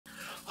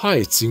Hi,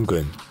 it's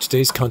YOONGOON.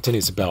 Today's content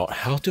is about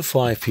how to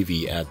fly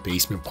FPV at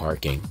basement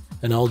parking,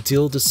 and I'll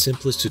deal the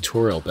simplest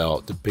tutorial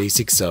about the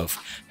basics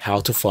of how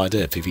to fly the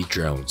FPV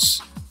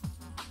drones.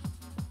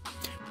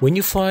 When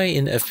you fly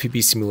in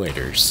FPV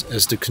simulators,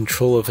 as the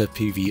control of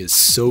FPV is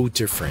so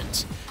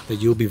different that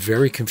you'll be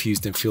very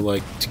confused and feel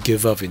like to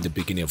give up in the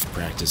beginning of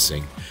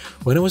practicing.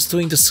 When I was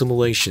doing the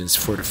simulations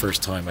for the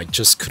first time, I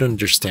just couldn't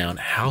understand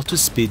how to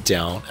speed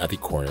down at the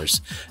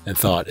corners and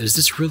thought, is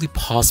this really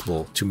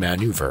possible to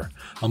maneuver?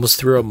 I almost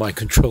threw up my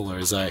controller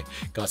as I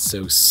got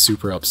so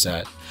super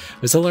upset.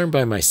 As I learned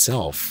by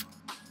myself,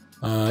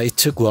 it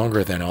took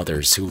longer than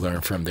others who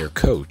learned from their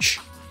coach.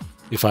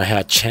 If I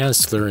had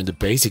chance to learn the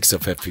basics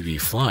of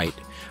FPV flight,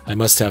 I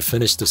must have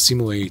finished the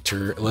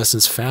simulator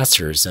lessons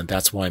faster, and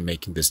that's why I'm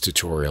making this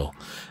tutorial,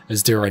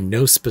 as there are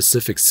no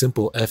specific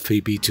simple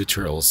FPV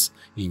tutorials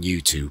in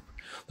YouTube.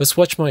 Let's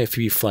watch my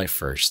FPV flight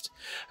first.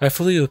 I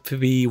flew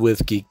FPV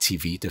with Geek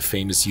TV, the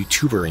famous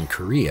YouTuber in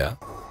Korea,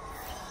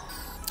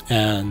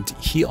 and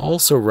he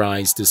also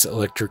rides this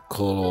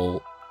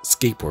electrical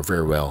skateboard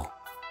very well.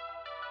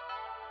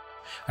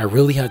 I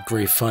really had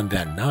great fun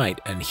that night,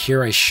 and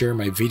here I share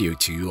my video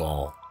to you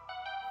all.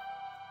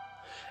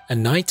 At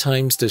night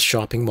times, the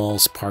shopping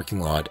mall's parking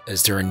lot,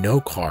 as there are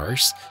no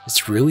cars,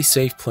 it's a really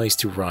safe place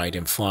to ride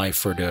and fly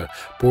for the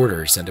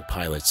boarders and the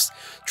pilots.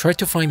 Try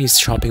to find these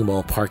shopping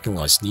mall parking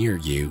lots near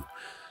you,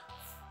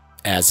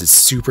 as it's a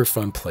super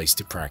fun place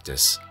to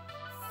practice.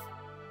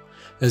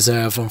 As I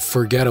have an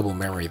unforgettable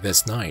memory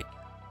this night,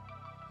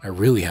 I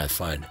really had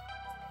fun.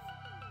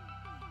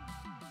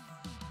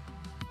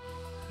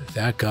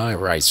 That guy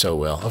rides so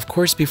well. Of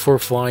course, before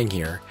flying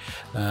here,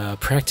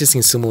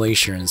 practicing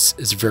simulations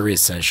is very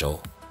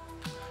essential.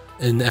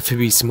 In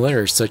FPV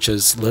simulators such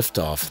as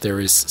Liftoff, there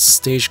is a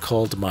stage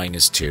called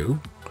 -2,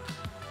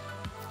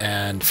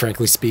 and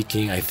frankly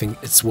speaking, I think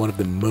it's one of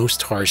the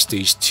most hard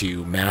stages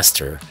to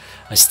master.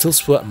 I still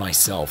sweat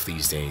myself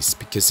these days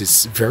because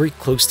it's very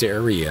close to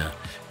area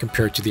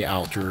compared to the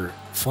outer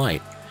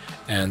flight,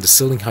 and the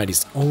ceiling height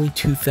is only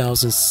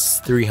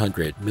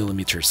 2,300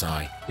 millimeters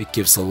high. It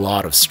gives a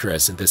lot of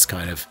stress in this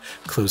kind of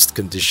closed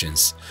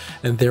conditions,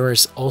 and there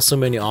is also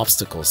many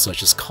obstacles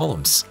such as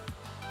columns.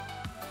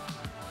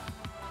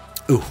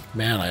 Ooh,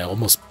 man, I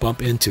almost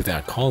bumped into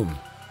that column.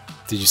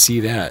 Did you see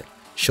that?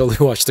 Surely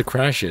watch the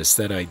crashes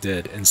that I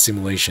did in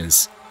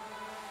simulations.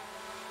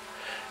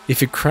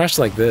 If you crash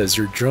like this,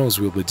 your drones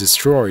will be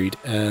destroyed,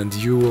 and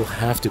you will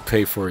have to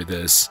pay for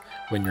this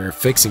when you're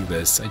fixing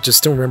this. I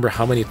just don't remember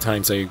how many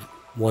times I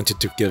wanted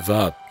to give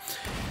up.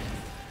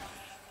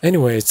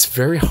 Anyway, it's a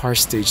very hard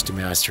stage to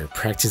master.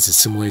 Practice and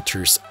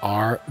simulators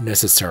are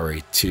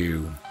necessary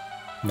to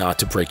not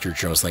to break your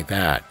drones like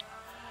that.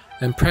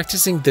 And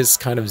practicing this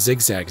kind of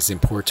zigzag is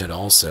important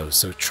also,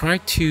 so try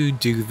to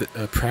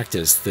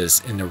practice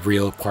this in a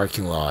real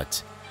parking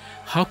lot.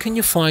 How can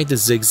you fly the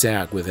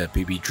zigzag with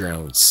FPV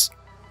drones?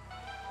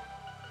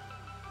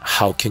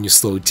 How can you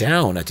slow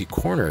down at the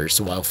corners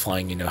while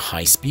flying in a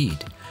high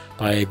speed?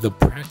 By the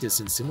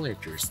practice in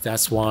simulators.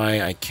 That's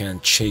why I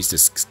can chase the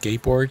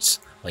skateboards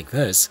like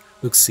this.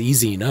 Looks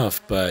easy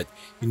enough, but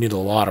you need a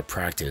lot of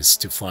practice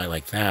to fly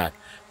like that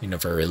in a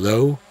very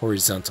low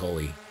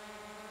horizontally.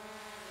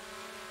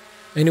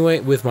 Anyway,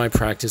 with my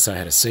practice, I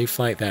had a safe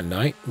flight that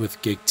night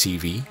with Geek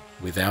TV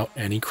without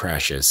any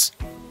crashes.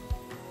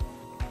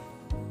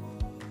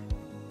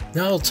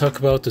 Now I'll talk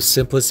about the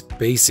simplest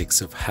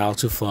basics of how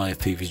to fly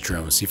FPV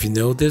drones. If you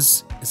know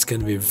this, it's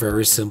going to be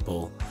very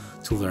simple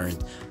to learn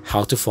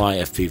how to fly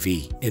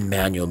FPV in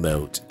manual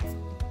mode.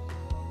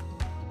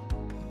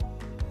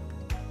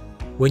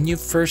 When you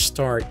first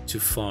start to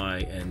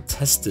fly and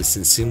test this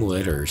in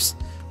simulators,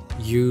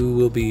 you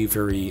will be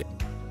very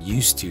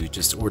used to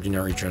just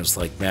ordinary drones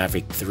like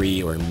Mavic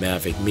 3 or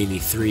Mavic Mini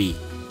 3.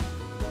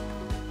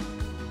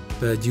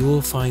 But you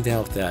will find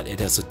out that it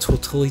has a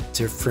totally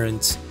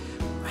different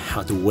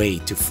way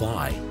to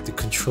fly. The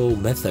control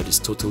method is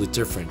totally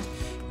different,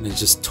 and it's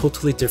just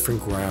totally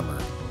different grammar,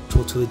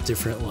 totally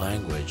different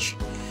language.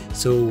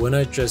 So when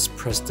I just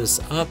press this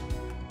up,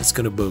 it's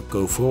gonna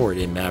go forward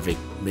in Mavic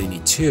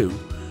Mini 2,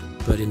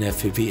 but in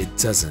FPV it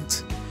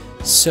doesn't.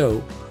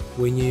 So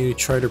when you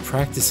try to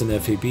practice in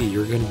FPV,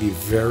 you're going to be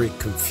very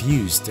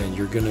confused, and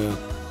you're going to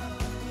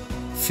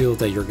feel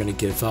that you're going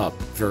to give up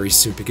very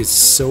soon because it's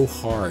so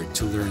hard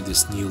to learn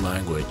this new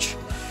language.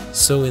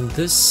 So in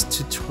this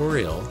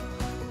tutorial,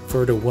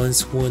 for the ones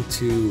who want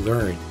to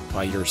learn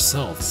by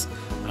yourselves,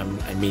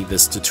 I made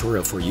this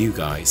tutorial for you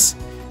guys,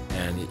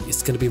 and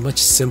it's going to be much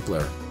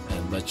simpler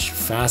and much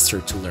faster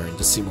to learn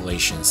the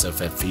simulations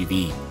of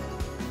FPV.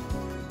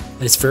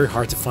 And it's very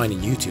hard to find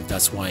on YouTube,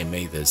 that's why I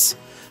made this.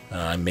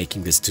 I'm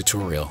making this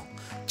tutorial.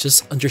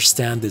 Just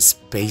understand this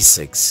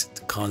basics,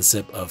 the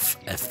concept of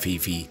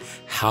FPV,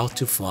 how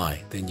to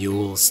fly. Then you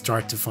will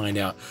start to find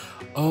out,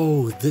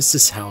 oh, this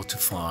is how to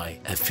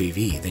fly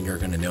FPV. Then you're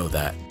going to know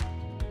that.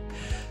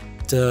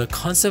 The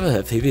concept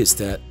of FPV is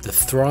that the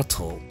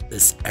throttle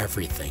is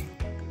everything.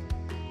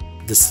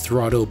 This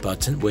throttle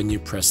button, when you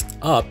press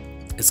up,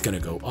 it's going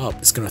to go up.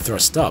 It's going to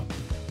thrust up.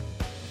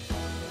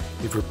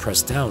 If you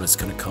press down, it's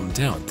gonna come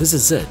down. This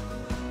is it.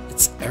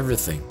 It's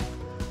everything.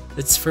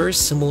 It's very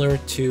similar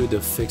to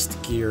the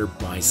fixed gear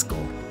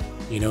bicycle.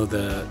 You know,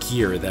 the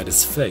gear that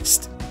is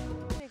fixed.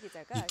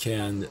 You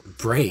can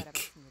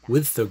brake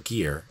with the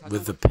gear,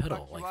 with the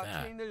pedal, like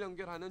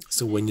that.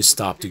 So when you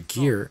stop the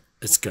gear,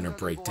 it's gonna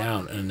break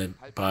down, and then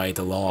by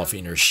the law of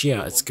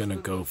inertia, it's gonna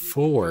go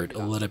forward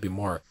a little bit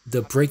more.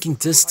 The braking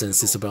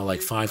distance is about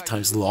like 5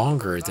 times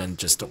longer than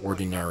just an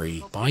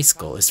ordinary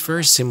bicycle. It's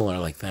very similar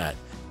like that.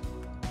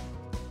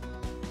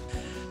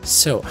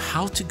 So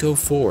how to go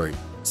forward?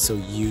 So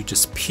you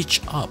just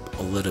pitch up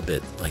a little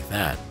bit like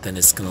that, then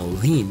it's gonna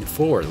lean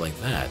forward like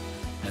that,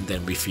 and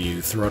then if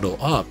you throttle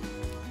up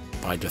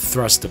by the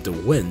thrust of the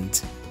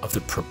wind of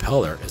the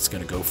propeller, it's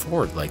gonna go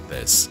forward like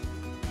this.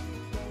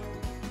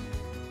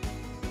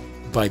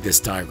 By this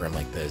diagram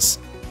like this.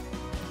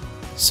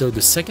 So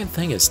the second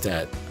thing is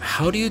that,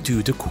 how do you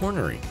do the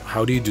cornering?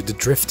 How do you do the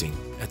drifting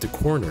at the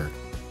corner?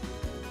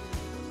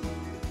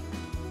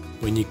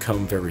 When you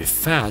come very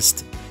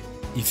fast,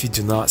 if you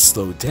do not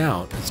slow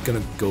down, it's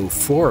gonna go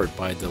forward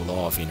by the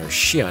law of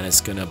inertia and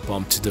it's gonna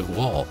bump to the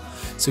wall.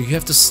 So you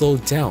have to slow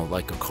down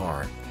like a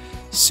car.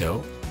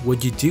 So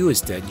what you do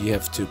is that you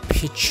have to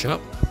pitch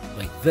up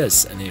like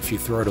this, and if you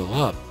throttle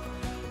up,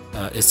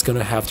 it's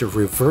gonna have the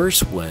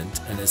reverse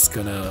wind and it's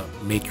gonna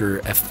make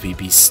your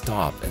FPV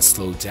stop and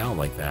slow down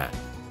like that.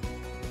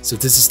 So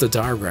this is the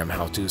diagram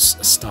how to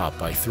stop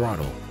by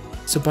throttle.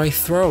 So by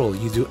throttle,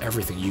 you do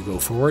everything. You go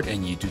forward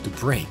and you do the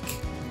brake.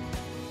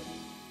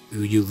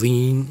 You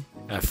lean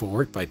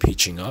forward by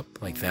pitching up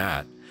like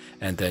that,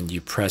 and then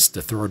you press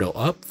the throttle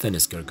up, then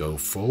it's gonna go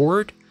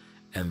forward,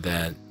 and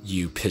then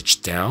you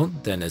pitch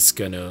down, then it's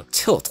gonna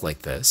tilt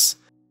like this.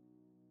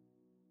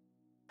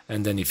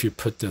 And then if you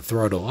put the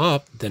throttle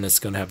up, then it's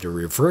gonna have the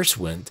reverse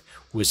wind,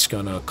 which is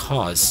gonna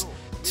cause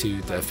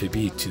to the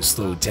FPV to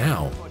slow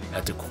down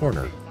at the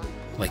corner,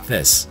 like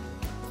this.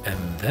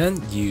 And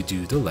then you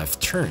do the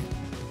left turn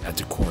at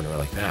the corner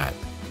like that,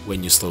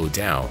 when you slow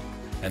down.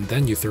 And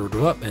then you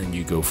throttle up and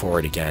you go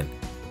forward again.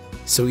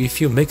 So if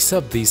you mix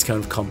up these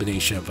kind of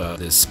combination of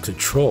this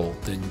control,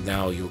 then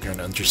now you're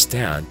gonna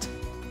understand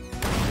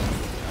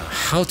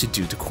how to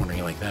do the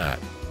cornering like that.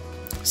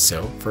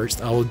 So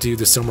first I will do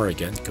the summary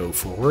again. Go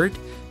forward,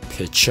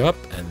 pitch up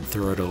and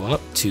throttle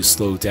up to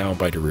slow down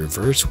by the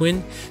reverse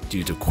wind,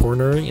 do the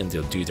cornering, and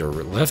they'll do the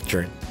left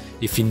turn.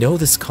 If you know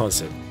this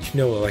concept, you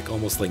know like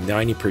almost like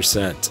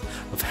 90%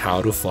 of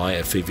how to fly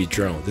a FPV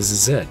drone. This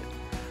is it.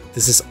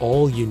 This is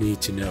all you need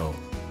to know.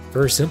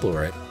 Very simple,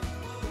 right?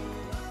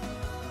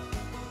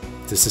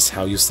 This is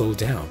how you slow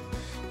down.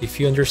 If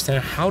you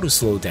understand how to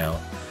slow down,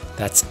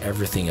 that's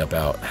everything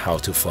about how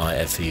to fly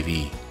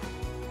FPV.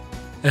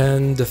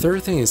 And the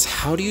third thing is,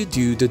 how do you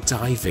do the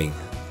diving?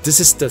 This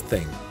is the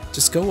thing.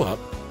 Just go up,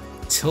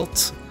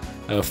 tilt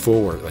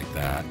forward like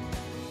that,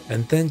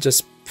 and then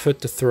just put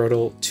the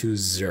throttle to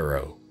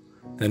 0.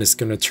 Then it's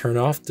gonna turn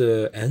off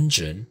the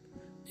engine.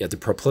 Yeah, the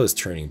propeller is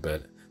turning,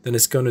 but then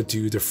it's gonna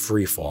do the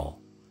free fall.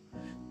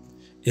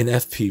 In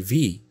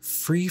FPV,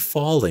 free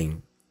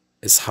falling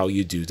is how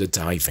you do the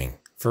diving.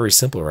 Very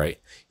simple, right?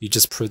 You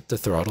just put the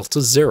throttle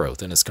to 0,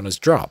 then it's gonna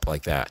drop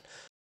like that.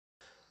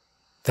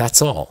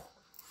 That's all.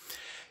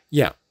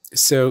 Yeah,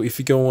 so if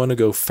you want to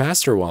go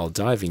faster while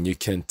diving, you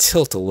can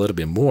tilt a little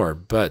bit more,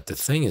 but the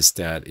thing is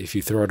that if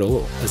you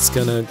throttle, it's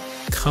gonna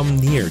come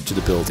near to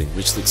the building,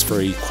 which looks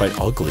quite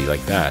ugly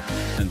like that.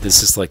 And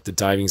this is like the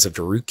divings of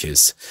the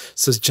rookies.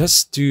 So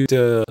just do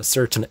a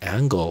certain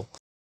angle,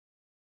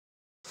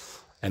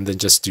 and then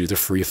just do the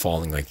free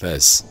falling like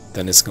this.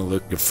 Then it's gonna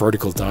look, the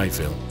vertical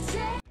diving,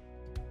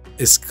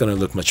 it's gonna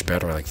look much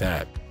better like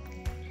that.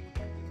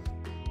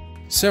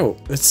 So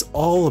it's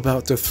all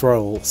about the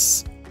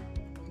throttles.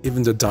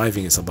 Even the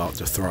diving is about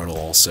the throttle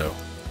also.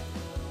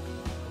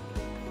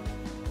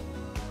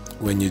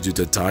 When you do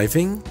the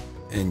diving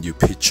and you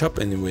pitch up,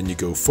 and when you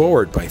go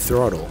forward by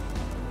throttle,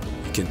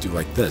 you can do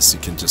like this. You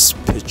can just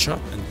pitch up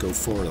and go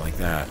forward like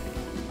that.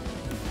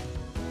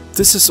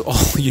 This is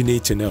all you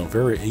need to know.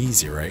 Very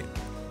easy, right?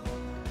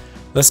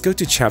 Let's go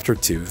to chapter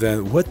 2.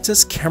 Then, what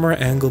does camera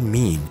angle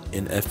mean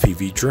in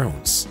FPV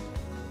drones?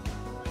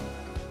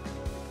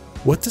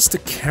 What does the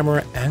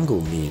camera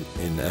angle mean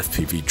in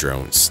FPV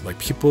drones? Like,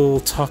 people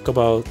talk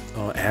about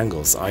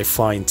angles. I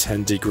fly in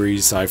 10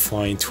 degrees, I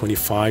fly in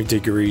 25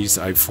 degrees,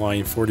 I fly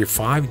in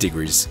 45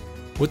 degrees.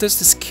 What does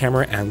this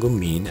camera angle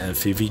mean in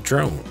FPV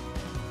drone?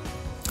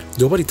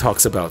 Nobody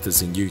talks about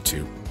this in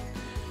YouTube.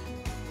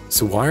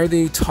 So why are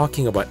they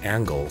talking about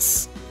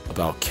angles,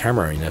 about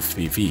camera in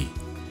FPV?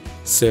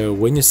 So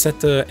when you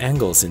set the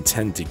angles in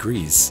 10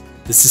 degrees,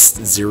 this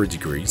is 0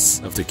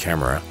 degrees of the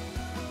camera.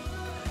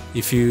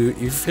 If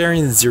you're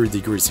in 0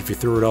 degrees, if you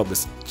throw it up,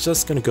 it's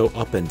just gonna go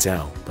up and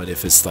down. But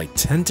if it's like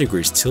 10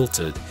 degrees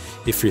tilted,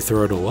 if you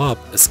throttle up,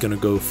 it's gonna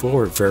go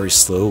forward very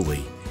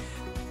slowly.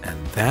 And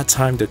that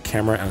time the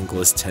camera angle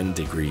is 10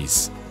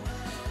 degrees.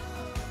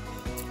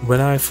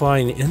 When I fly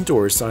in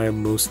indoors, I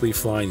am mostly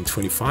flying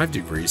 25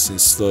 degrees and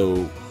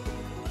slow.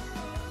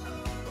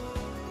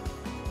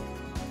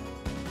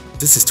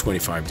 This is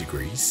 25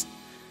 degrees.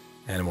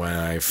 And when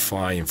I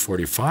fly in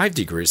 45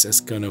 degrees, it's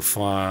gonna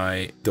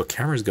fly, the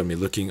camera's gonna be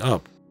looking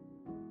up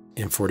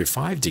in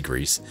 45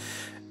 degrees.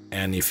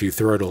 And if you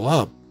throttle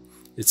up,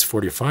 it's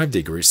 45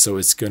 degrees, so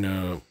it's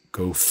gonna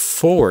go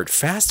forward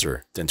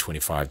faster than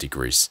 25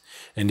 degrees.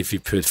 And if you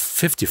put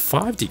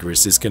 55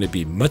 degrees, it's gonna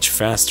be much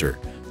faster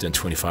than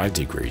 25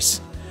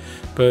 degrees.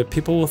 But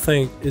people will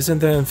think, isn't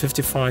then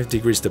 55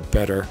 degrees the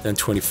better than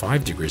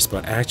 25 degrees?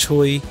 But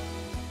actually,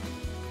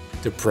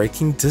 the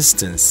braking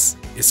distance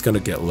is gonna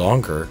get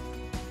longer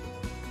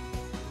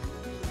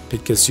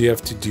because you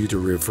have to do the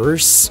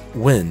reverse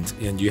wind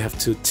and you have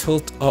to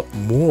tilt up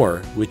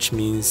more, which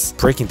means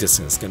braking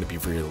distance is going to be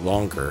really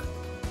longer.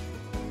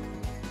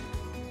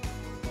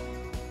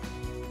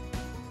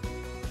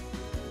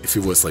 If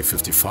it was like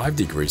 55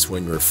 degrees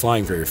when you're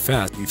flying very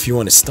fast, if you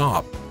want to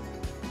stop,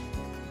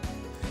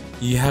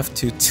 you have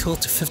to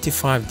tilt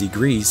 55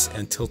 degrees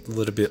and tilt a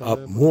little bit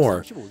up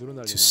more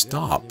to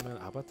stop.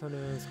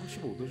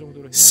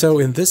 So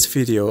in this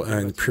video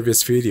and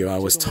previous video, I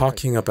was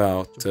talking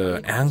about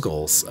the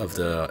angles of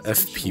the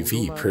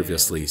FPV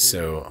previously.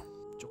 So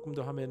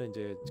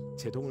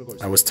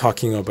I was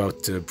talking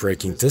about the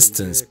braking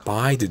distance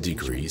by the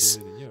degrees.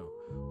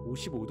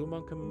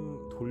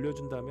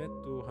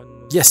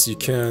 Yes, you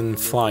can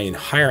fly in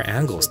higher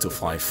angles to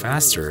fly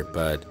faster,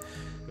 but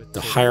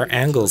the higher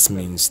angles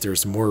means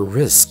there's more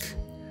risk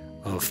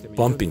of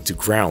bumping to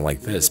ground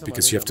like this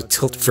because you have to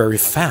tilt very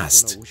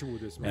fast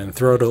and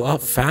throttle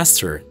up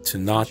faster to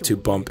not to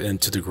bump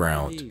into the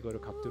ground.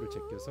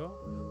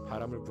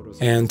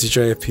 And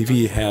DJI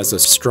FPV has a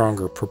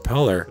stronger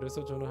propeller,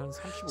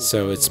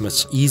 so it's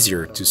much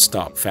easier to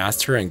stop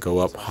faster and go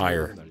up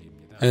higher.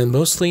 And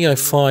mostly I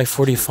fly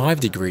 45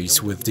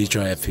 degrees with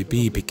DJI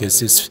FPV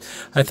because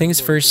I think it's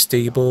very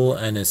stable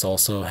and it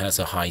also has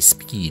a high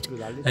speed.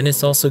 And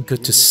it's also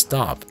good to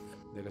stop.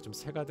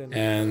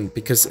 And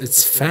because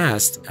it's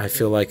fast, I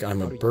feel like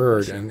I'm a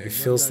bird and it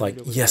feels like,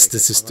 yes,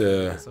 this is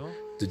the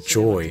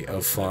joy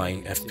of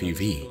flying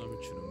FPV.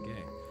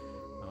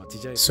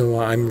 So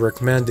I'm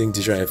recommending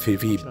DJI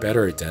FPV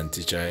better than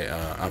DJI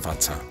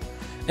Avatar.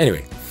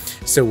 Anyway,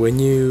 so when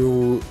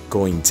you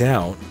going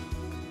down,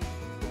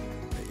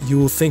 you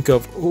will think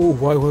of, oh,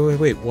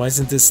 wait, why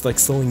isn't this like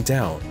slowing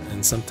down?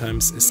 And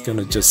sometimes it's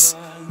gonna just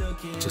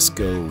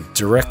go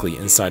directly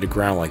inside the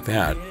ground like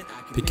that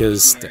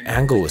because the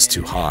angle is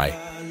too high.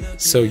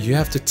 So you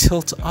have to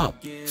tilt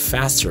up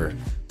faster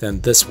than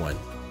this one.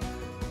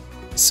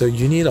 So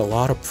you need a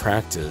lot of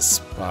practice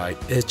by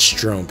each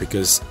drone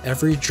because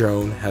every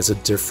drone has a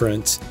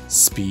different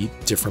speed,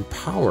 different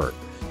power.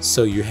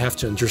 So you have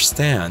to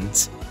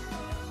understand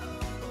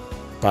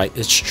by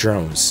each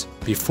drones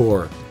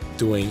before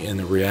doing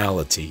in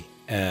reality,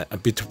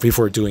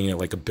 before doing it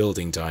like a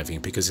building diving,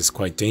 because it's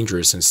quite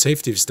dangerous and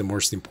safety is the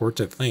most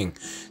important thing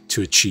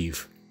to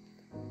achieve.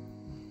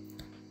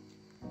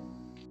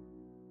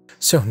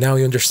 So now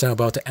you understand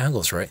about the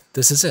angles, right?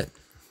 This is it.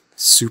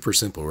 Super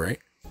simple, right?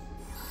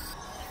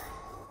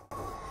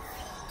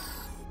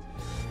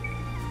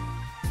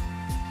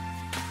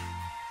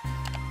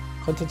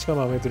 컨텐츠가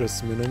마음에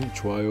들었으면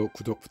좋아요,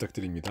 구독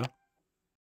부탁드립니다.